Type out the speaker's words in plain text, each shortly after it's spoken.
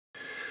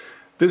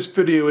This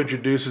video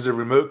introduces a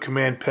remote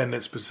command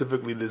pendant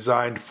specifically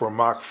designed for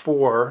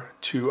MACH4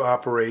 to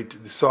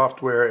operate the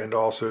software and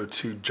also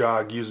to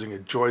jog using a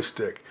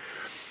joystick.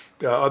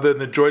 Other than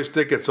the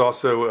joystick, it's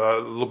also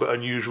a little bit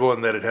unusual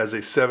in that it has a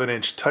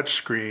 7-inch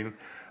touchscreen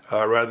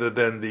rather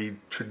than the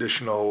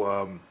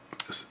traditional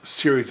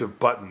series of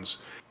buttons.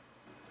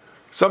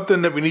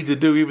 Something that we need to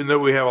do, even though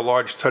we have a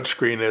large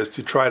touchscreen, is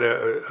to try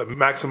to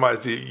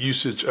maximize the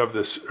usage of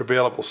this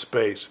available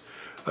space.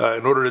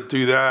 In order to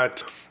do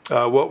that,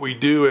 what we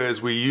do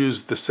is we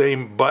use the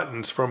same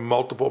buttons for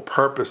multiple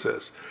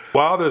purposes.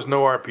 While there's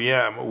no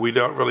RPM, we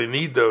don't really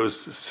need those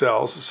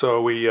cells, so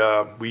we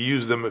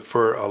use them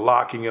for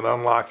locking and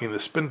unlocking the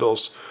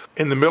spindles.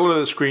 In the middle of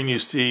the screen, you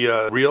see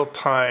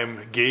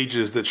real-time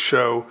gauges that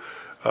show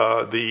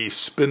the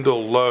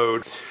spindle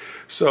load.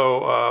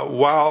 So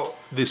while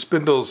the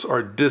spindles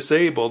are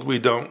disabled, we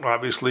don't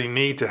obviously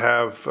need to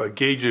have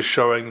gauges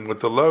showing what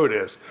the load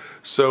is.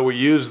 So we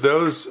use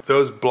those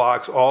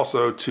blocks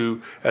also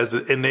as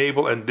the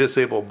enable and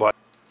disable button.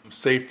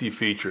 Safety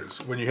features.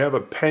 When you have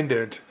a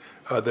pendant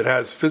that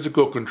has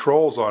physical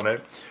controls on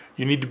it,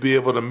 you need to be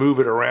able to move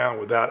it around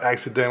without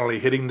accidentally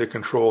hitting the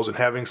controls and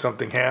having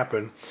something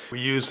happen. We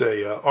use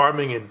a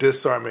arming and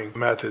disarming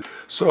method.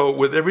 So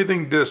with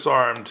everything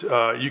disarmed,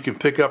 you can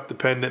pick up the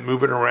pendant,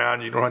 move it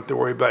around. You don't have to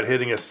worry about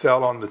hitting a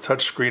cell on the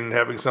touch screen and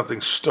having something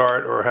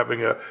start or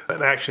having an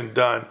action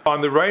done.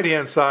 On the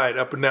right-hand side,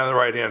 up and down the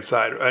right-hand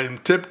side, in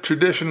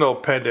traditional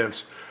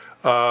pendants,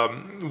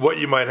 what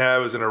you might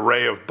have is an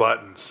array of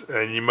buttons,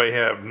 and you may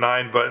have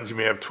 9 buttons, you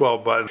may have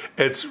 12 buttons.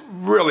 It's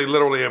really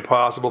literally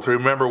impossible to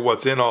remember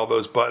what's in all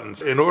those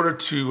buttons. In order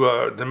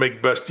to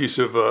make best use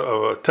of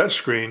a touch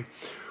screen,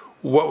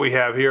 what we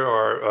have here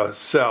are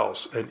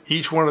cells, and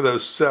each one of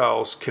those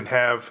cells can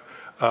have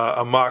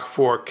a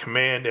MACH4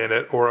 command in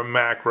it or a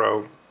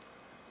macro,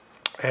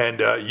 and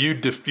you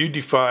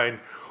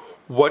define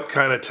what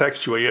kind of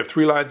text you want. You have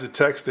 3 lines of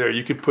text there.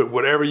 You can put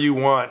whatever you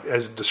want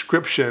as a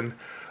description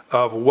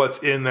of what's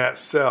in that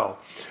cell.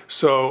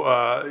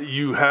 So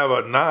you have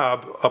a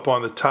knob up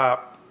on the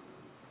top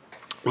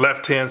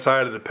left-hand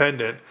side of the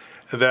pendant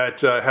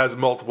that has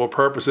multiple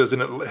purposes,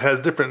 and it has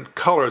different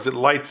colors. It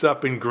lights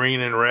up in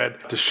green and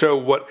red to show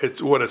what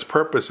its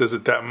purpose is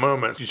at that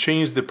moment. You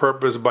change the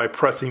purpose by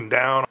pressing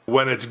down.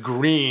 When it's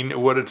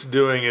green, what it's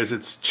doing is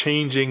it's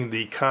changing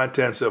the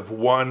contents of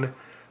one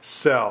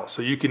cell.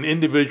 So you can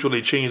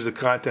individually change the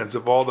contents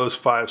of all those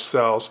 5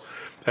 cells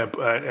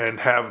and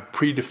have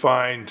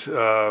predefined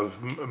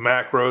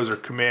macros or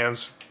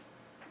commands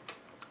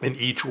in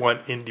each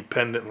one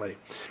independently.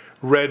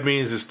 Red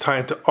means it's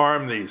time to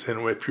arm these,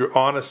 and if you're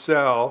on a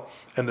cell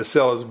and the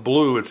cell is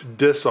blue, it's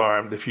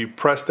disarmed. If you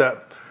press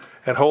that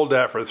and hold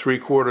that for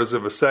 3/4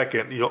 of a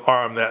second, you'll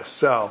arm that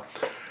cell.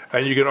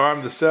 And you can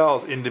arm the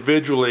cells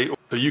individually,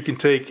 so you can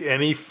take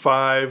any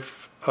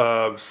 5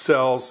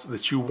 cells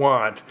that you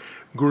want,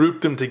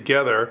 group them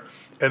together,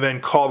 and then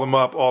call them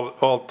up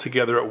all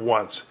together at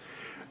once.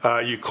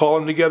 You call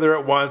them together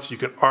at once, you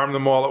can arm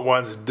them all at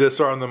once,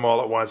 disarm them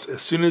all at once.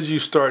 As soon as you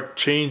start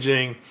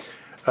changing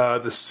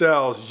the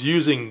cells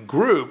using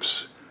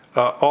groups,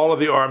 all of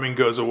the arming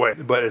goes away.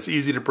 But it's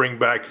easy to bring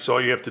back, so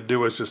all you have to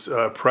do is just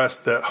press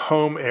the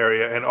home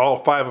area and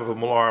all 5 of them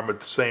will arm at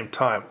the same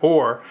time.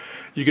 Or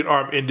you can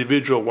arm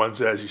individual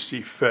ones as you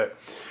see fit.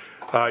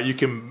 You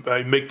can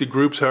make the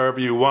groups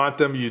however you want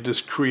them. You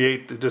just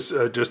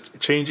just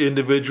change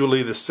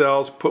individually the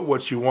cells, put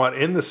what you want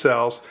in the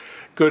cells,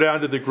 go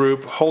down to the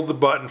group, hold the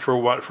button for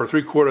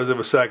 3/4 of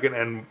a second,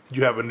 and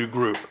you have a new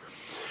group.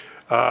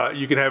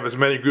 You can have as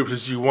many groups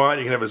as you want.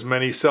 You can have as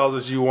many cells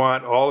as you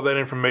want. All of that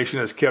information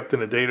is kept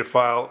in a data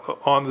file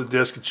on the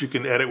disk that you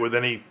can edit with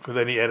any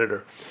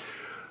editor.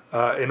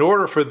 In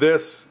order for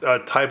this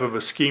type of a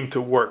scheme to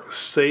work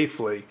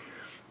safely,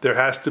 there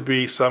has to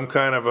be some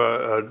kind of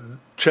a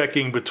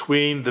checking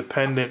between the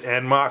pendant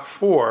and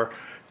MACH4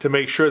 to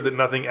make sure that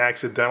nothing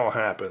accidental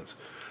happens.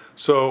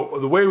 So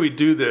the way we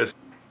do this,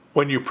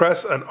 when you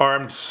press an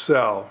armed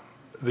cell,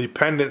 the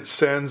pendant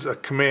sends a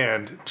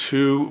command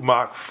to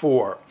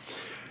MACH4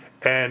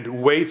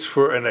 and waits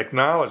for an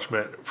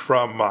acknowledgement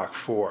from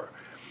MACH4.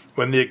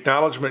 When the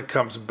acknowledgement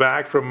comes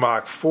back from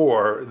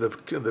MACH4,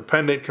 the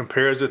pendant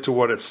compares it to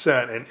what it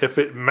sent, and if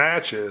it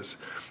matches,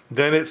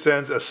 then it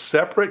sends a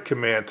separate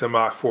command to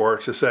MACH4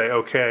 to say,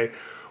 okay,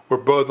 we're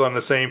both on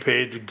the same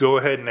page, go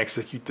ahead and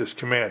execute this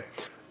command.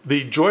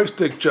 The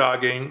joystick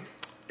jogging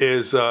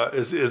is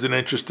an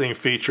interesting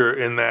feature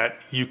in that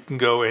you can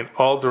go in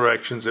all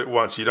directions at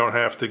once. You don't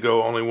have to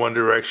go only one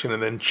direction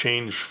and then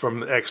change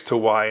from X to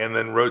Y and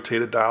then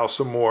rotate a dial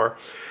some more.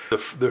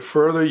 The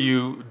further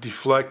you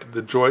deflect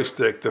the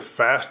joystick, the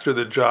faster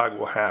the jog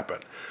will happen.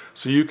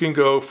 So you can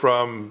go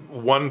from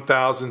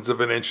 1/1000th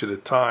of an inch at a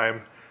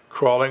time,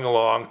 crawling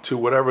along, to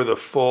whatever the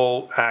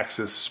full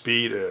axis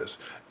speed is,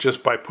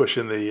 just by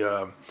pushing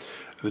the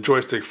the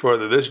joystick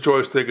further. This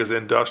joystick is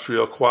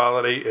industrial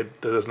quality. It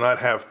does not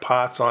have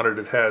pots on it.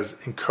 It has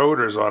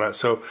encoders on it.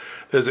 So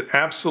there's an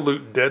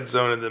absolute dead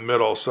zone in the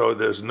middle. So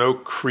there's no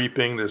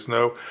creeping. There's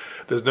no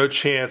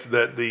chance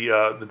that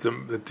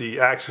the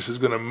axis is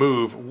going to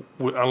move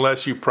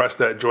unless you press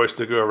that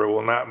joystick over. It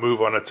will not move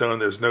on its own.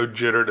 There's no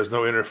jitter. There's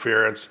no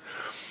interference.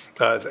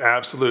 It's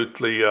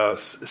absolutely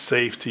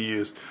safe to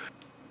use.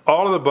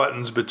 All of the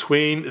buttons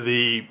between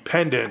the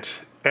Pendant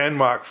and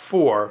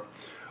MACH4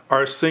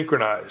 are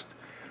synchronized.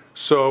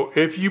 So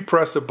if you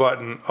press a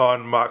button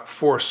on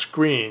MACH4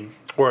 screen,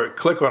 or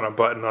click on a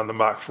button on the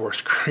MACH4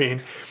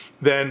 screen,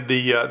 then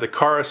the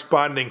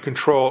corresponding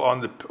control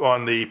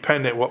on the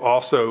Pendant will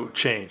also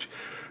change.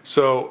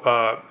 So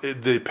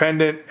the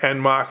Pendant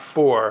and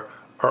MACH4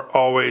 are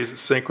always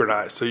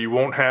synchronized. So you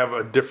won't have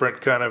a different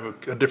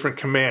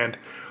command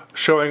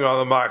showing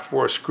on the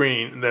MACH4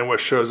 screen than what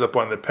shows up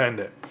on the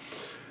Pendant.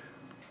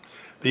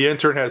 The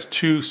InTurn has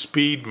two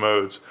speed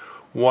modes.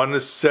 One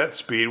is set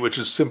speed, which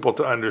is simple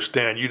to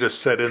understand. You just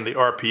set in the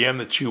RPM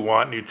that you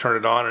want and you turn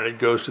it on and it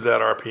goes to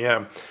that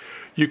RPM.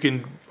 You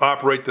can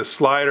operate the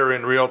slider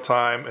in real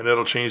time and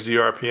it'll change the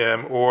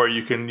RPM, or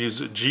you can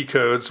use G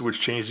codes which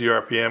change the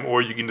RPM,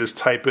 or you can just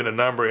type in a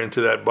number into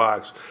that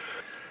box.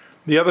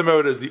 The other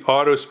mode is the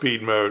auto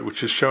speed mode,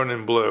 which is shown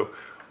in blue.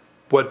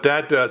 What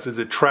that does is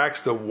it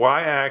tracks the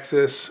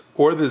y-axis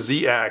or the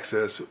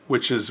z-axis,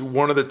 which is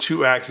one of the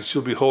two axes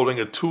you'll be holding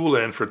a tool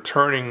in for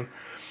turning,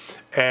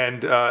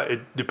 and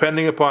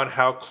depending upon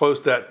how close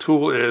that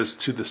tool is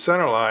to the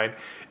center line,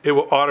 it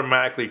will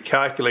automatically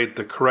calculate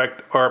the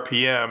correct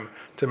RPM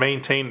to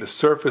maintain the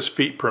surface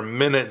feet per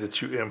minute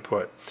that you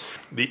input.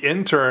 The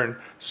InTurn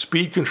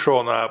speed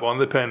control knob on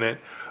the Pendant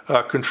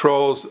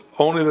controls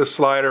only the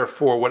slider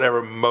for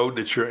whatever mode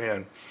that you're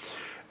in.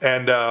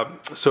 And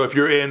so if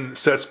you're in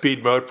set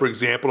speed mode, for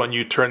example, and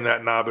you turn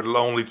that knob, it'll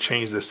only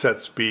change the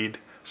set speed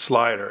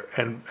slider.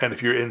 And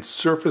if you're in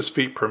surface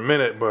feet per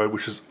minute mode,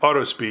 which is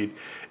auto speed,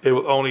 it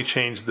will only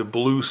change the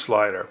blue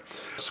slider.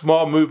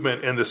 Small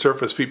movement in the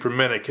surface feet per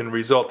minute can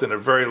result in a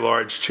very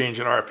large change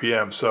in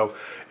RPM. So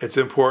it's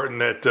important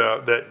that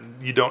that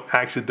you're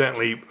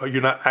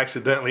not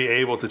accidentally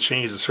able to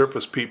change the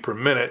surface feet per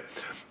minute.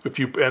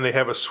 And they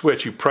have a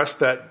switch, you press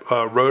that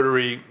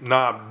rotary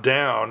knob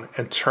down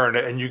and turn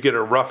it, and you get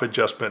a rough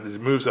adjustment. It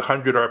moves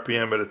 100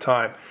 RPM at a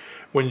time.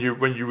 When you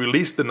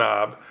release the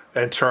knob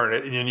and turn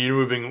it, and you're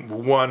moving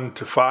 1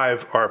 to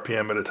 5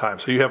 RPM at a time.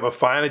 So you have a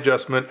fine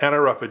adjustment and a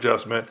rough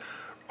adjustment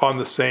on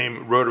the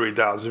same rotary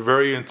dial. It's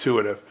very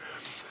intuitive.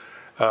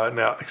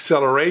 Now,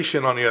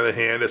 acceleration, on the other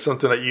hand, is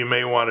something that you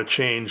may want to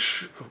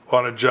change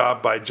on a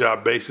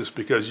job-by-job basis,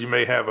 because you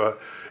may have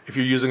if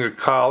you're using a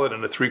collet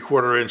and a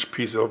 3/4 inch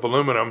piece of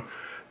aluminum,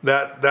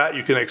 that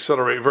you can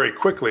accelerate very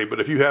quickly. But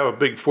if you have a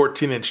big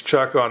 14-inch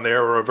chuck on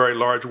there, or a very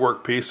large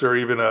workpiece, or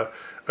even a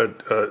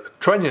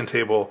trunnion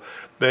table,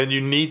 then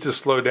you need to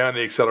slow down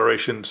the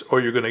accelerations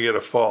or you're going to get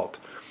a fault.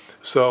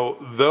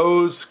 So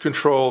those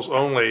controls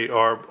only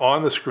are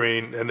on the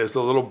screen, and there's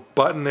a little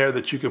button there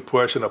that you can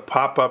push, and a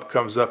pop-up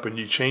comes up and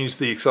you change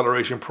the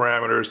acceleration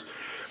parameters,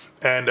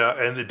 and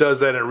it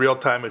does that in real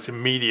time. It's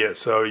immediate,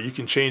 so you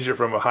can change it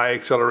from a high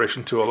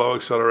acceleration to a low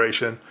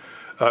acceleration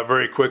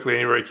very quickly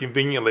and very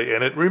conveniently,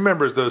 and it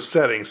remembers those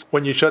settings.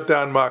 When you shut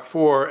down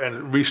MACH4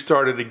 and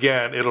restart it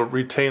again, it'll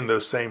retain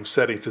those same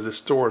settings because it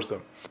stores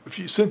them.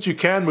 Since you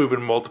can move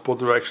in multiple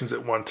directions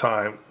at one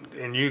time,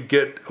 and you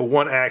get a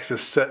one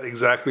axis set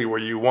exactly where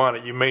you want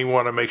it, you may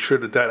want to make sure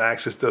that that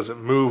axis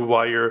doesn't move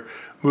while you're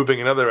moving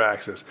another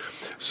axis.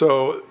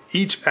 So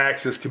each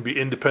axis can be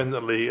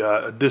independently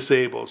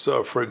disabled.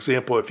 So for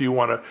example, if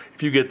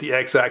you get the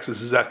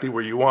x-axis exactly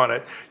where you want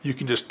it, you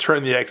can just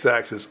turn the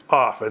x-axis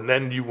off, and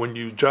then when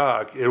you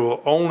jog,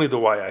 only the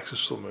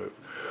y-axis will move.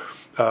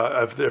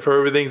 If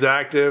everything's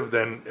active,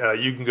 then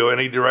you can go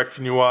any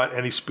direction you want,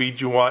 any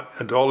speed you want,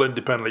 and all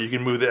independently. You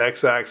can move the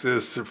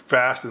x-axis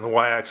fast and the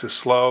y-axis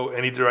slow,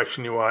 any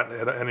direction you want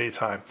at any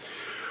time.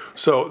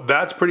 So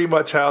that's pretty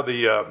much how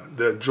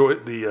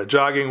the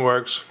jogging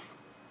works.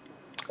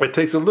 It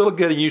takes a little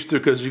getting used to,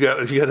 because you got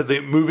to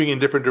think moving in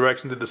different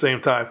directions at the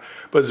same time.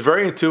 But it's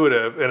very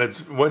intuitive, and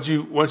it's once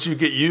you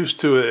get used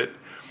to it,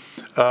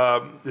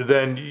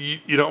 then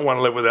you don't want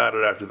to live without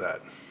it after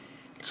that.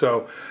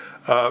 So.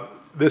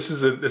 This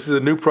is a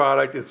new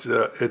product. It's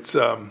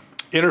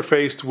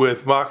interfaced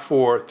with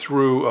MACH4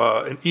 through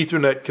an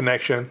Ethernet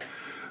connection.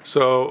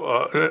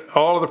 So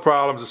all of the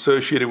problems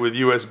associated with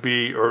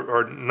USB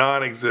are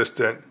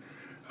non-existent.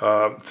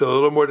 It's a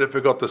little more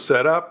difficult to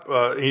set up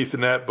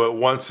Ethernet, but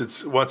once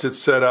it's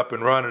set up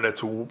and running,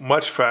 it's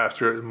much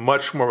faster,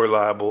 much more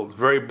reliable,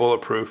 very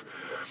bulletproof,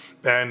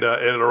 and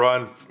it'll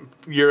run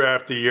year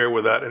after year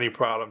without any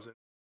problems.